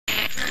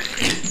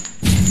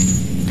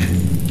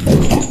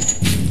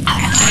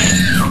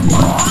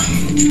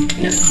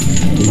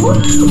Have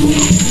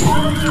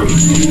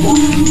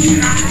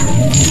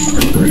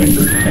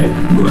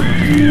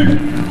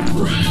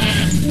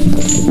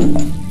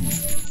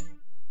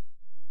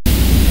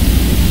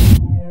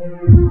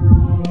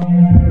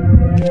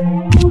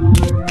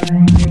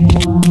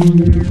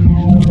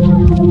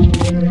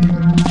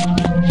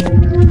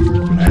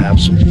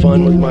some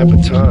fun with my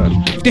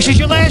baton. This is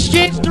your last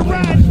chance to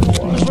run!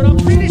 Because when I'm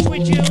finished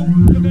with you,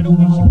 you're gonna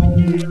wish you were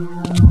dead.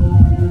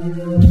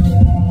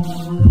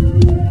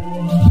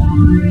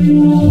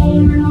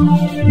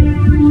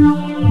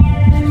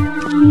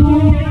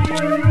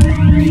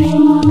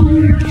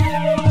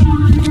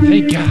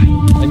 Thank God.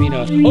 I mean,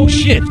 oh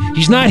shit,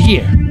 he's not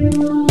here.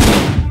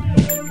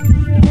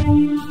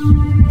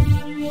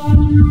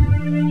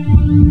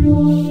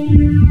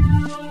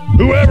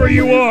 Whoever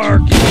you are,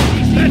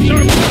 that's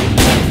our...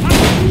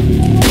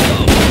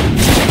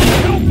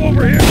 Help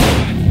over here!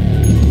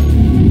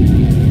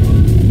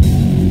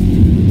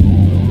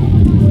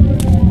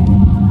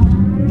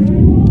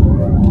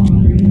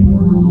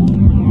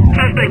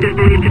 Suspect is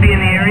believed to be in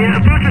the area.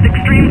 Approach with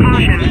extreme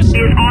caution. He is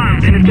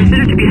armed and is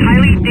considered to be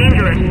highly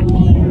dangerous.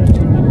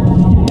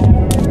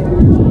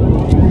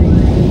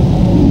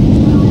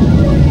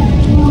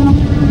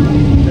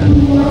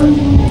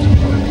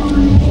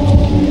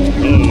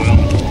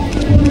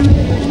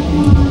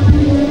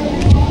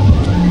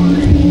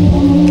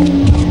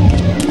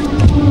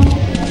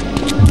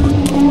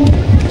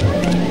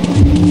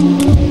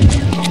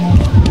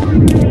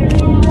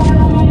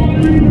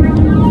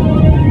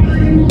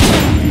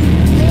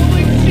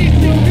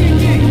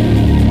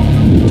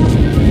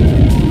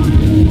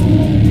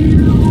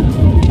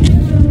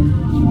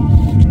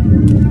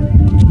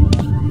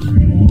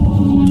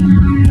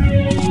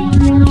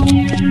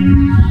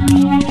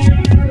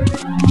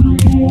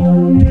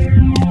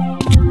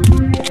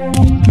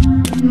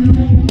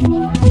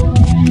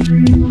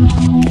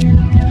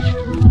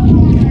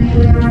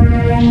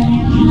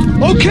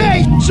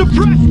 Okay,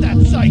 suppress that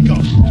psycho!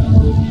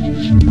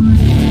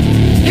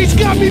 He's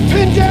got me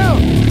pinned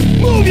down!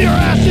 Move your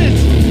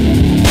asses!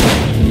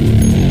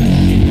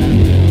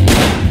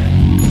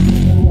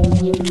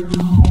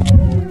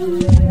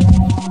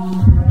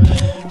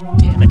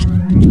 Damn it.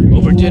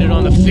 Overdid it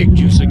on the fig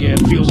juice again.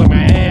 Feels like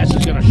my ass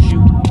is gonna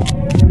shoot.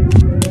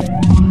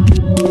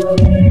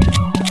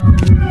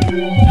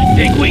 I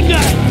think we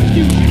got a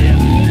fugitive.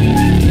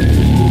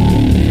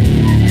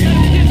 Let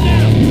him get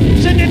down!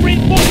 Send in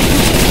reinforcements!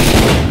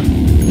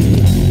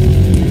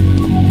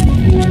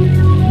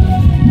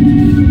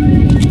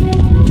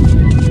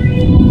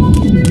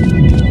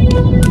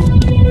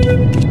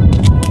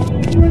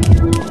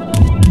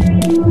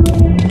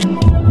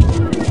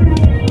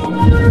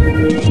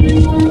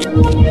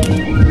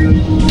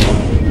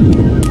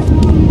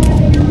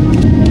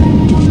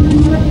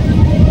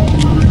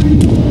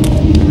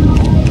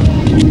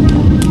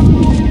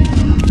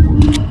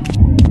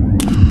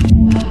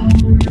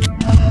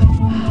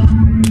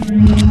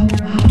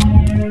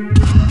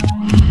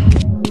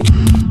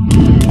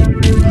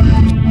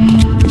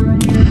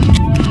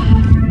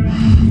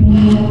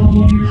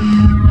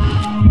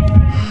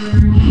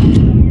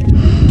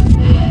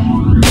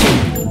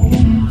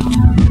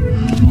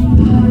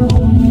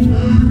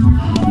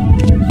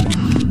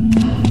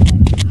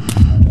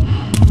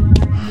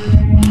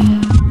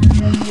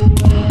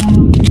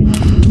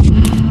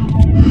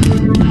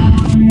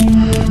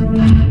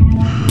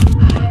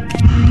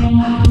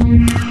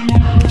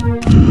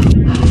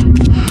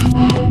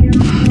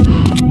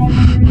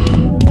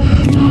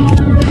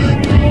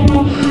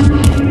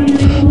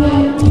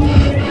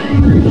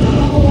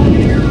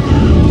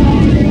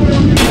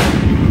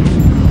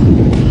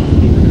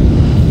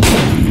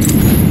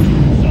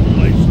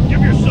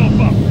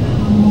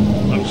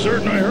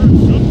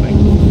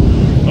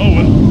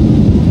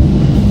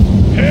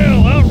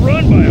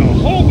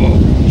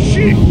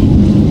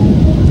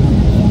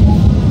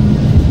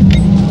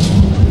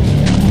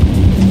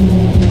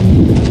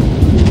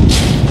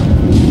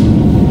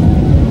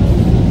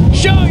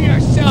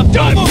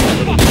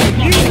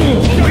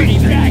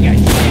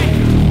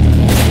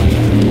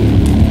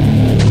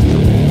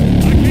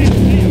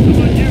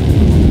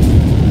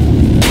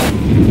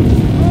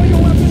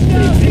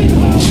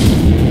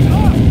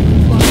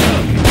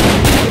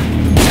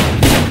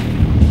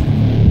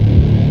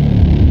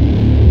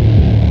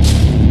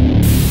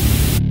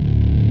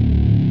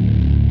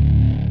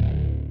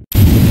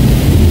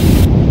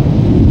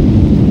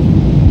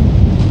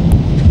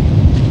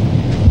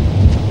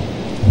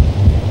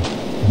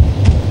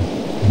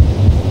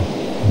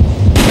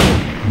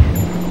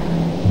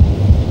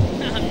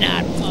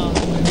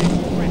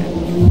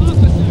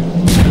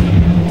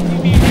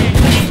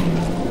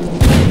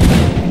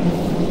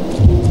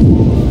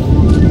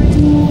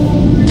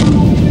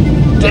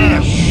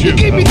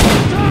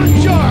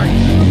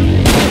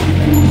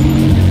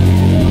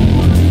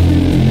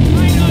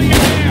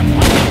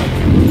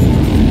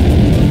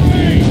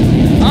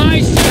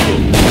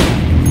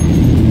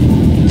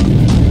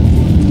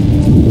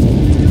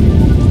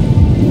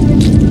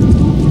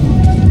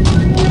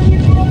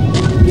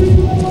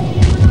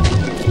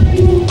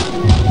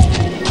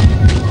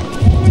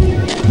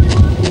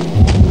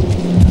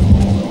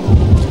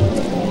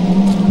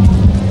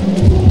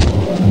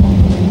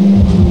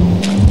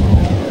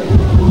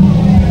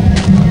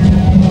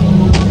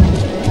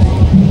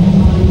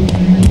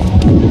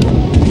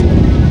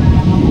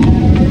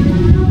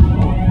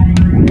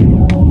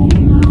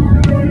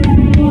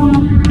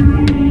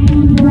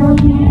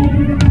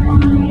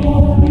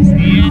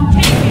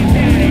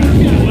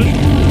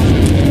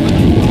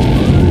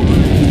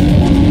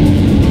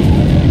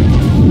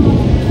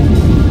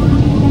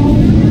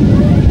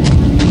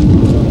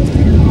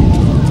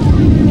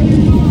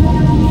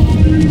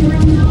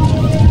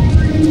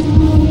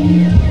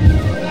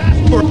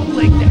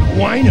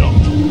 wino.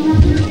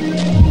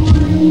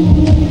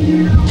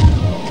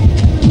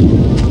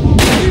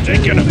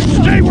 Taking him.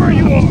 Stay where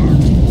you are.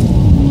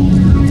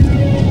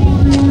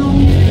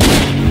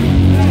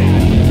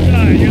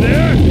 Hey, you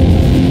there?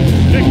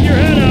 Stick your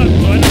head out,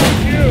 bud.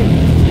 It's you.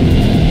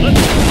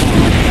 Let's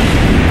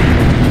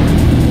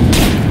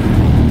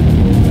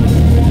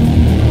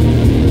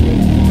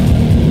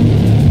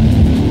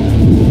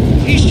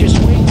He's just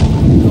waiting to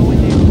go in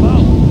there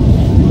about.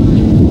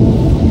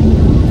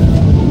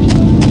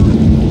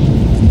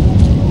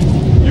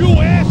 You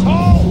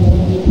asshole!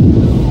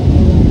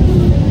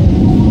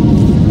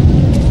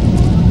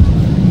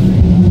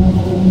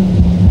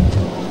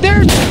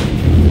 There's...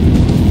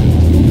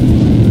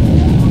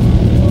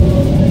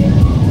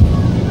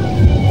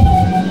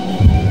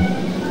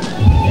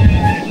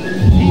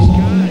 He's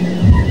got it.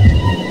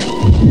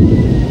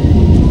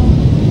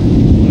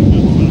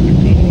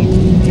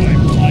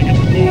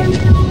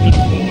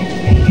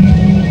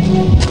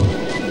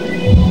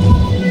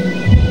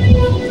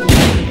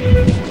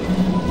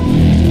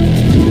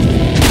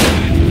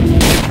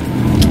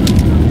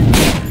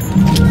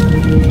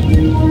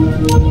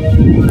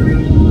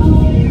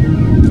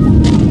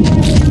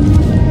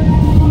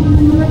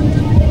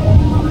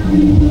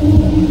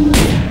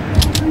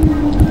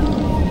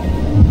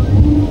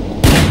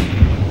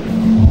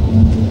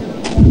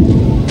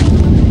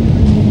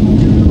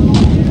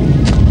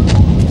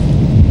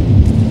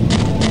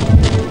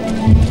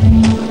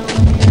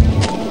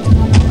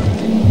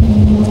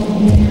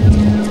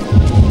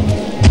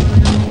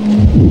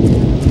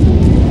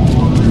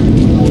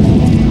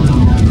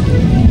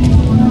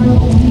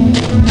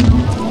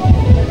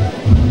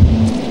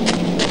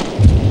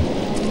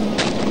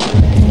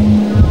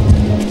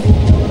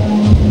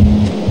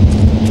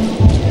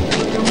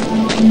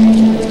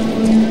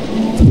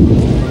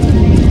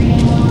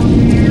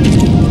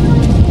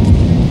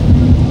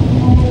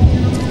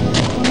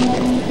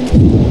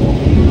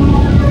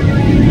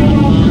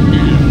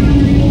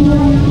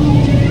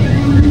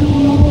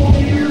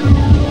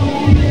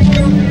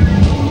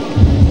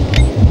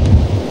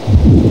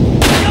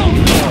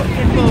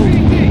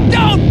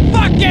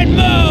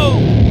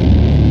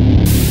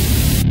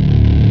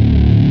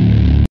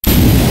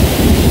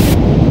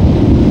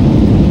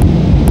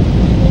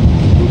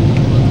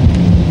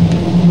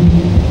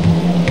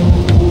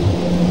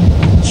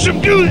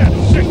 Subdue that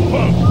sick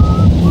punk!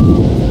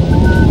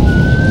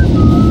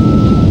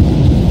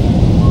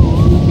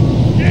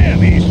 Damn,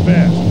 he's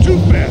fast. Too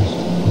fast.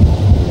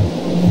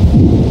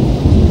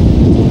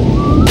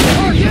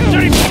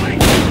 Same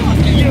place!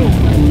 You!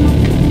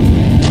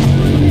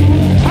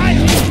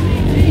 Hide!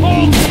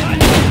 Hold!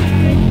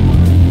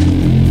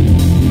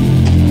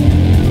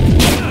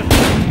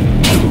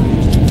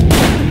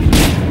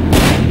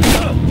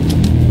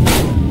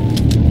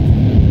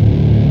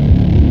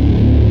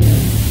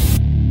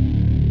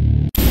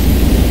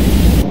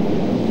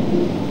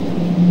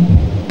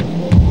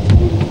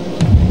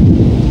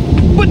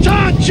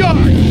 Baton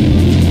charge!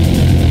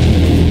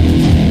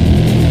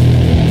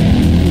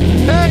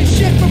 Hey,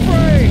 shit for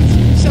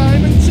brains!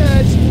 Simon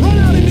says, run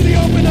out into the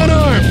open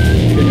unarmed!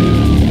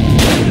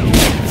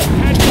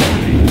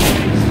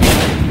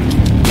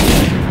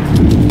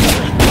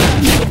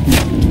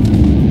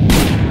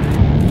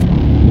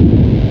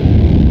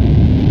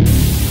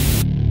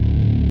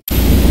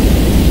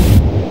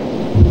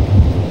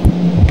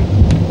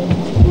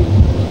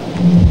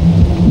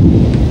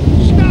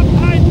 Stop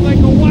hiding like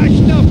a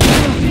washed up...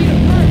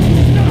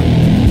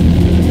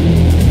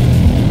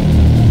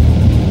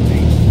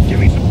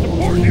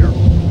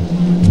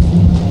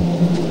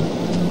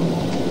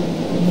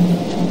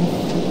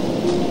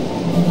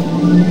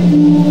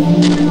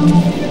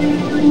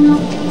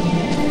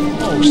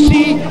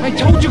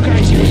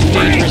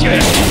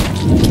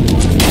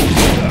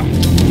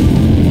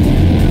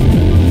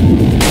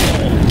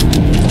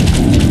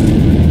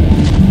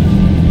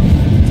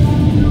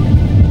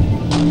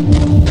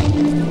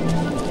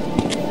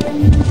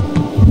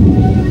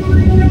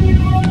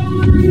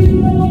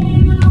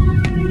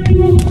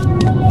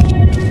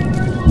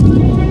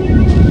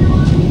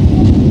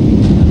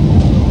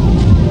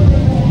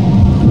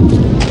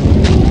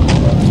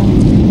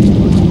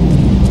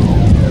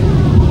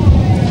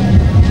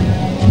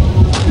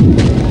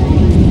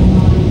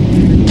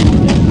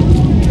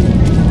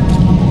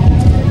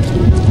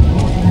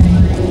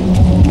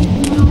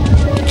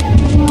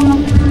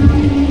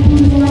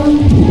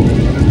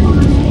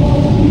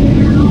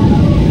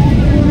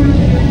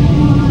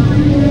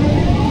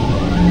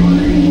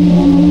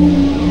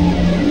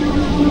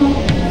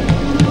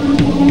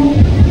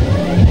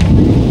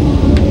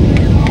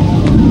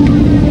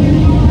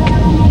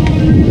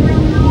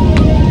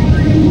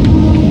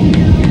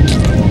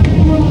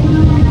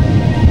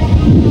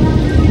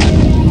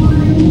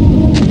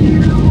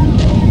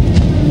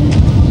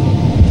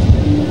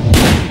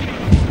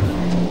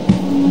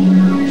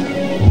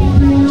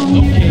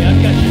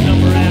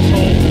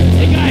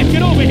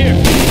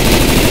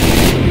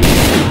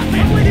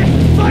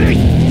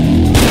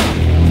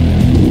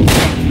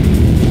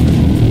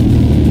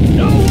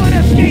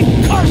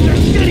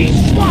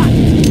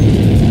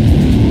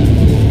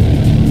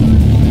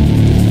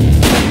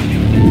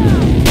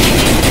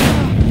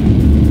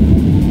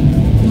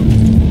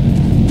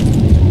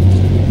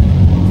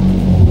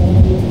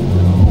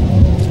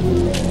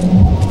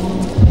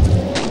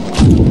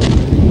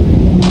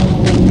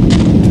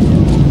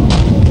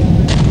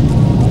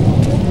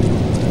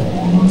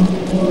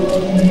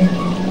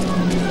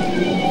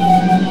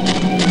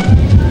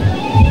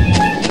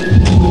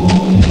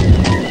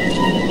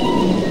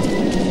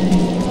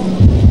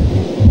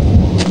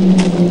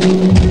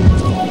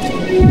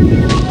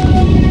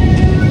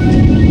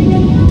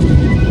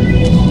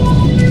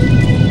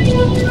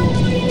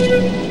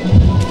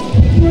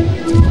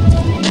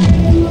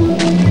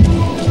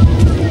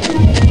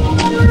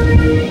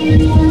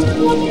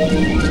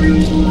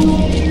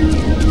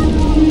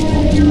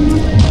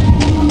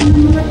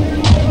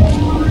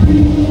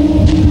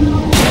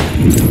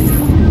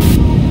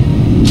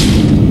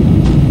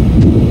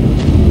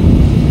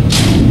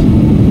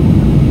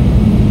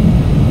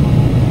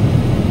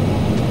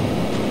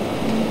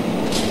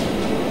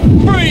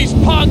 Please,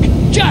 punk,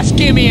 just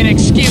give me an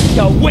excuse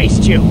to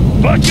waste you.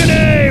 Fucking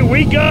A,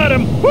 we got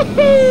him.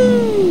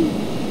 Woohoo!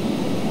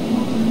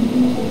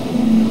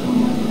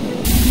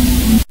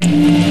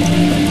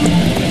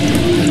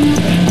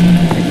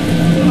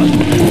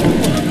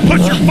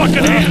 Put your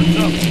fucking hands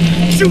up.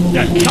 Shoot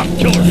that cop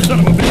killer, son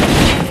of a bitch.